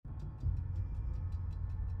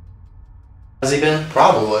Has he been?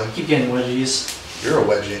 Probably. Keep getting wedgies. You're a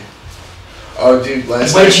wedgie. Oh, dude,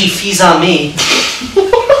 last Wedgie fees on me.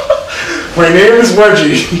 My name is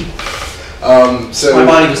Wedgie. So my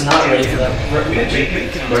body was not ready for that.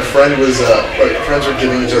 My friends were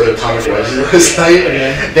giving each other atomic wedgies last night.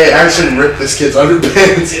 Okay. They actually ripped this kid's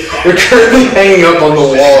underpants. They're currently hanging up on the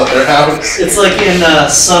wall at their house. It's like in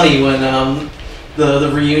Sunny when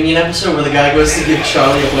the reunion episode where the guy goes to give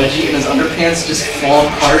Charlie a wedgie and his underpants just fall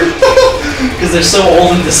apart because they're so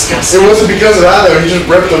old and disgusting. It wasn't because of that though. He just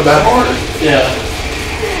ripped them that hard. Yeah.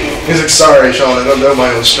 He's like, sorry, Sean, I don't know my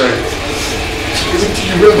own strength. He's like,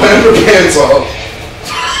 you ripped my underpants off.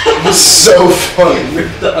 It was so funny.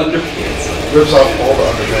 Ripped the underpants off. Rips off all the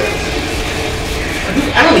underpants.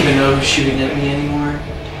 I don't even know who's shooting at me anymore.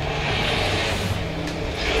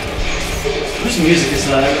 Whose music is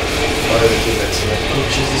that? Oh, the kid next to me. Oh,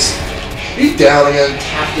 Jesus. He's down again.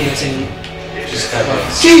 Tap dancing. Just tap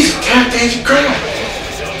dancing. Jeez, tap dancing crap.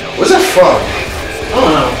 Where's that from? I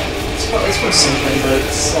don't know. It's from something, but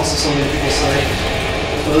it's also something that people say.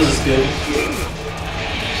 Oh, this is good.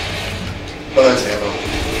 Oh, that's ammo.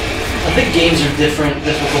 I think games are different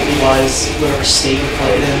difficulty-wise, whatever state you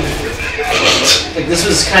play it in. Like, this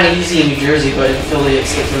was kind of easy in New Jersey, but in Philly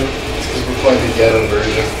it's different. It's because we're playing the ghetto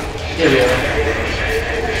version. Here we are.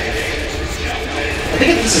 I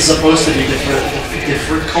think this is supposed to be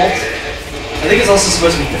difficult. I think it's also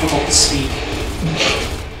supposed to be difficult to speak.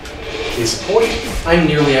 Case in point. I'm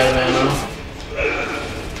nearly out of ammo.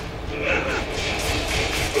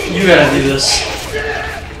 You gotta do this.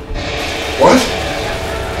 What?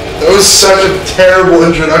 That was such a terrible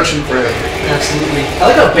introduction for him. Absolutely. I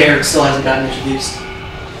like how Baird still hasn't gotten introduced.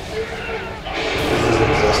 It doesn't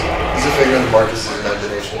exist. He's a figure of Marcus's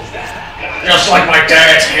imagination. Just like my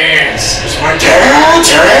dad's hands. Just my dad's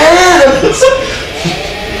hands!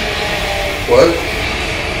 What?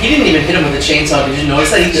 He didn't even hit him with a chainsaw. Did you notice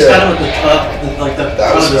that? He just got him with the front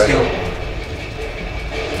of his gun.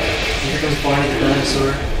 Here comes Barney the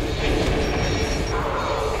dinosaur.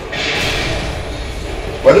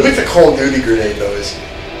 Why did it make the Call of Duty grenade noise?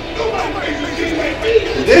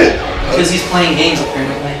 It did. Because he's playing games,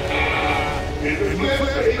 apparently.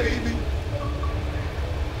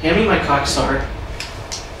 Hand me my cockstar.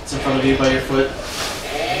 It's in front of you by your foot.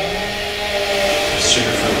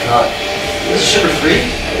 Sugar-free cock. This is sugar-free?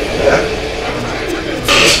 Yeah.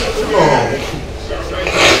 Oh.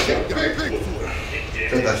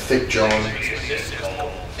 Got that thick jaw.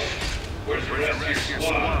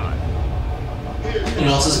 You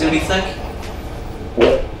know what else is gonna be thick?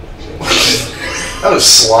 That was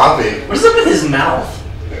sloppy. What's up with his mouth?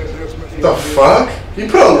 The fuck? You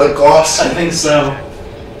put on lip gloss? I think so.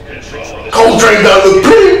 Cold drink down the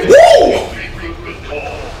pretty. Woo!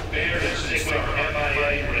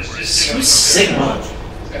 Who's Sigma?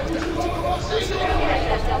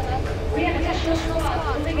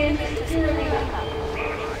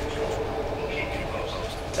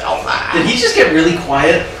 Did he just get really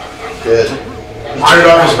quiet? Good. He turned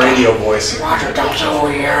off his radio voice. Roger, Dub's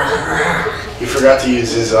over here. He forgot to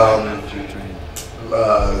use his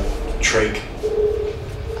trig.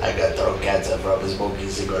 I got throat cancer from smoking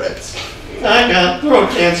cigarettes. I got throat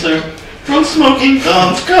cancer from smoking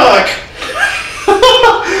Tom's cock.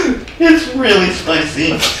 It's really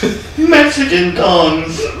spicy. Mexican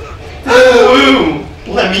tongs. Woo!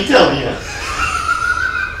 Let me tell you.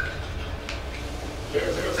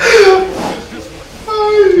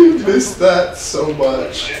 I missed that so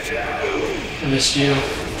much. I missed you.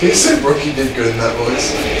 Can you say Brookie did good in that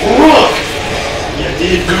voice? Brooke! You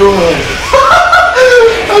did good.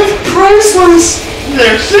 That's priceless!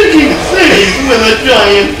 They're sinking cities with a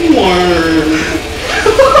giant worm.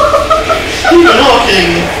 Stephen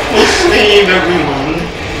Hawking will save everyone.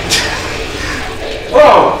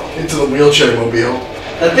 Whoa! Into the wheelchair mobile.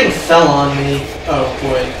 That thing fell on me. Oh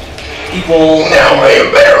boy. People... Now I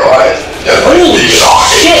am paralyzed. Holy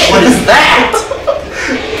shit, what is that?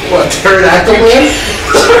 What, pterodactyl man?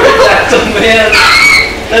 Pterodactyl man.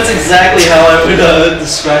 That's exactly how I would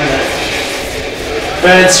describe that.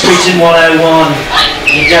 Bird screeching 101.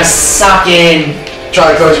 You just suck in.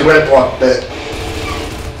 Try to close your red block bit.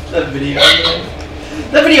 That video.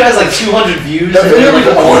 That video has like 200 views. That video like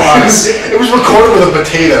it was recorded with a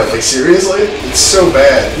potato. Like seriously? It's so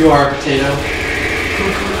bad. You are a potato.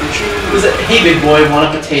 Was it, hey big boy,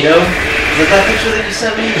 want a potato? Is that that picture that you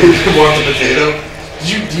sent me? You want the potato?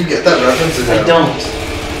 Do you get that reference? Or no? I don't.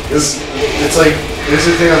 It's like, there's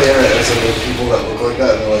a thing on the internet that's like people that look like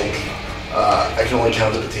that and they're like, I can only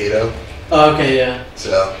count a potato. Oh, okay, yeah.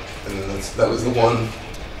 So, and then that was the one.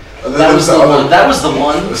 And then That was the one. That was the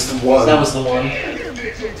one. That was the one. That was the one.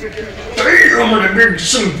 I'm gonna dig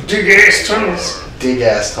some dig-ass tunnels.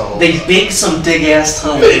 Dig-ass tunnels. They dig some dig-ass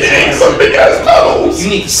tunnels. They dig some big-ass tunnels. You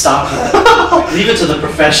need to stop that. Leave it to the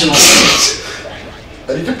professionals.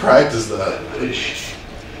 I need to practice that.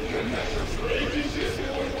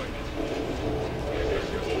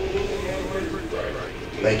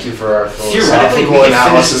 Thank you for our theoretically, we philosophical can finish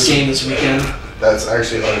analysis. this game this weekend. That's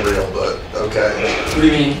actually unreal, but okay. What do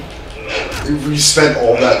you mean? We spent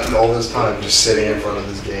all this time just sitting in front of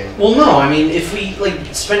this game. Well, no. I mean, if we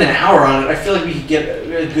like spend an hour on it, I feel like we could get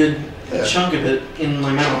a good chunk of it in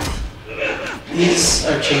my mouth. These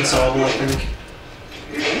are chainsawable, I think.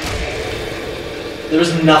 There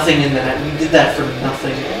was nothing in that. We did that for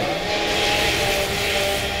nothing.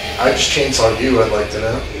 I just chainsawed you. I'd like to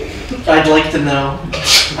know. I'd like to know.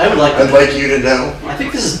 I would like. I'd like you to know. I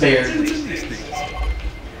think this is Baird.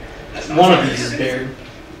 One of these is Baird.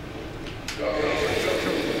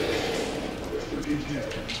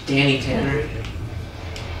 Danny Tanner.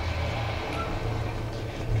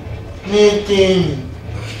 The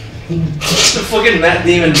fucking Matt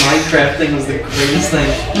Damon Minecraft thing was the greatest thing I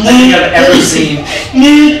think I've ever seen.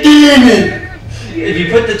 If you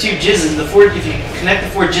put the two jizzes, if you connect the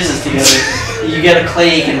four jizzes together, you get a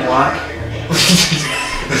clay you can walk.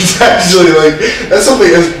 It's actually like that's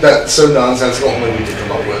something that's so nonsensical only we could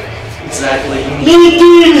come up with. Exactly.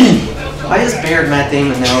 Why is Baird Matt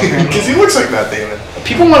Damon now? Because he looks like Matt Damon.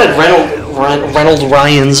 People wanted Ryan Reynolds to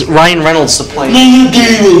play in the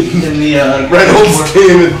Reynolds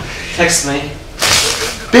Damon. Text me.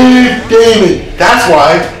 Baird Damon. That's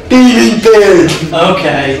why. Baird.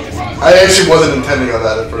 Okay. I actually wasn't intending on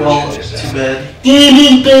that at first. Well, too bad.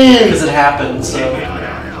 Baird. Because it happened, so.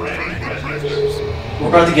 We're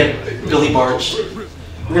about to get Billy barged.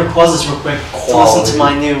 We're gonna pause this real quick to listen to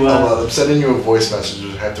my new. I'm sending you a voice message.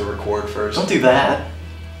 I have to record first. Don't do that.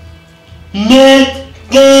 Matt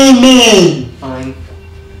Damon. Fine.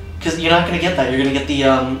 Because you're not gonna get that. You're gonna get the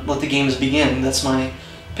let the games begin. That's my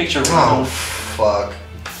picture. Oh fuck.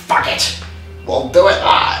 Fuck it. Well, do it.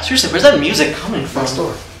 Seriously, where's that music coming from? Next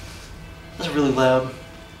door. That's really loud.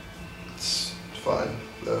 It's fine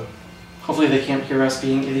though. Hopefully they can't hear us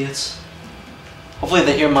being idiots. Hopefully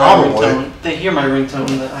they hear my ringtone. They hear my ringtone.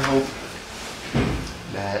 That I hope.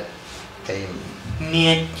 Matt Damon.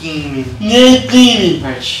 Matt Damon. Matt Damon.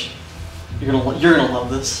 Alright, shh. You're gonna love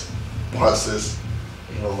this. Watch this.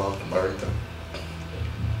 You're gonna love my ringtone.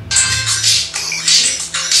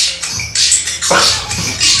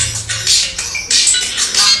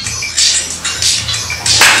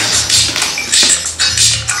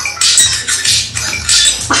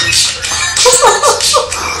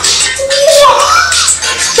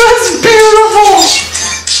 That's beautiful.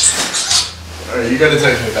 Alright, you gotta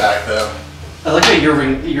text me back though. I like how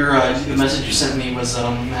the message you sent me was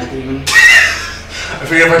Matt Damon. I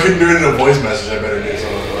figured if I couldn't do it in a voice message, I better do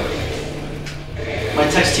something like that. My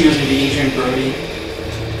text to you is gonna be Adrian Brody.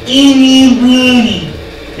 Adrian Brody.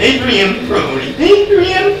 Adrian Brody.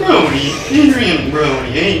 Adrian Brody. Adrian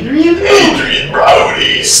Brody. Adrian Brody. Adrian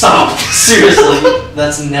Brody. Stop. Seriously,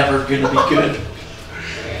 that's never gonna be good.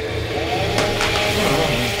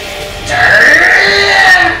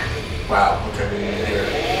 Wow. Okay. We need to hear it.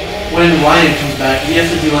 When Ryan comes back, we have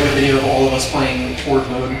to do like a video of all of us playing Horde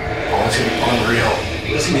mode. Oh, it's gonna be unreal.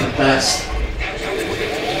 This is gonna be the best.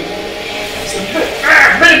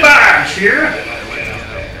 Billy Baird here.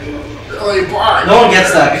 Billy Baird. No one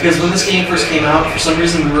gets that because when this game first came out, for some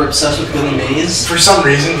reason we were obsessed with Billy Mays. For some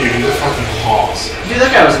reason, dude, he's a fucking hoss. Dude,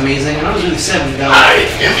 that guy was amazing, and I was really sad when he died. I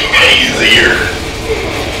am easier.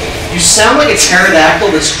 You sound like a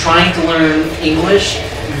pterodactyl that's trying to learn English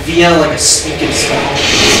via like a speak and spell.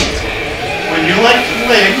 When you like to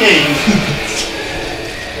play a game,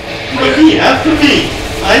 repeat after me.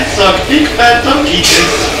 I suck big fat donkey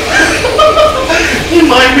dicks in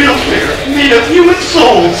my wheelchair made of human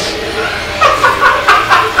souls.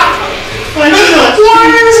 I suck. Why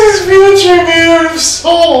is his wheelchair made out of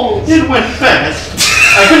souls? It went fast.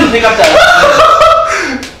 I couldn't pick up that.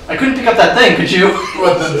 I couldn't pick up that thing. Could you?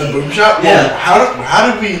 What, the boom shot? Yeah. Well,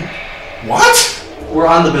 how did we? What? We're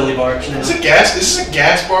on the Billy barge now. Is it gas? Is this a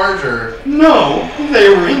gas barge or? No, they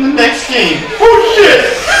were in the next game. Oh shit!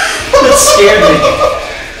 That scared me.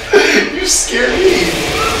 You scared me.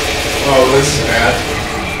 Oh, this is bad.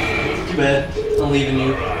 Too bad. I'm leaving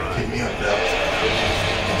you. Pick me up, though.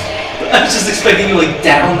 I was just expecting you like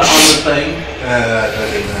down on the thing. That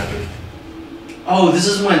didn't happen. Oh, this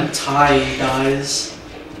is when Ty dies.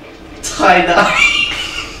 Ty dies.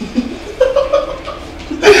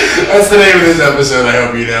 That's the name of this episode, I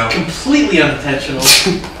hope you know. Completely unintentional.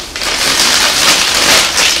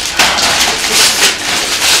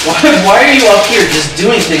 Why are you up here just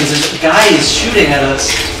doing things? This guy is shooting at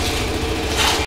us.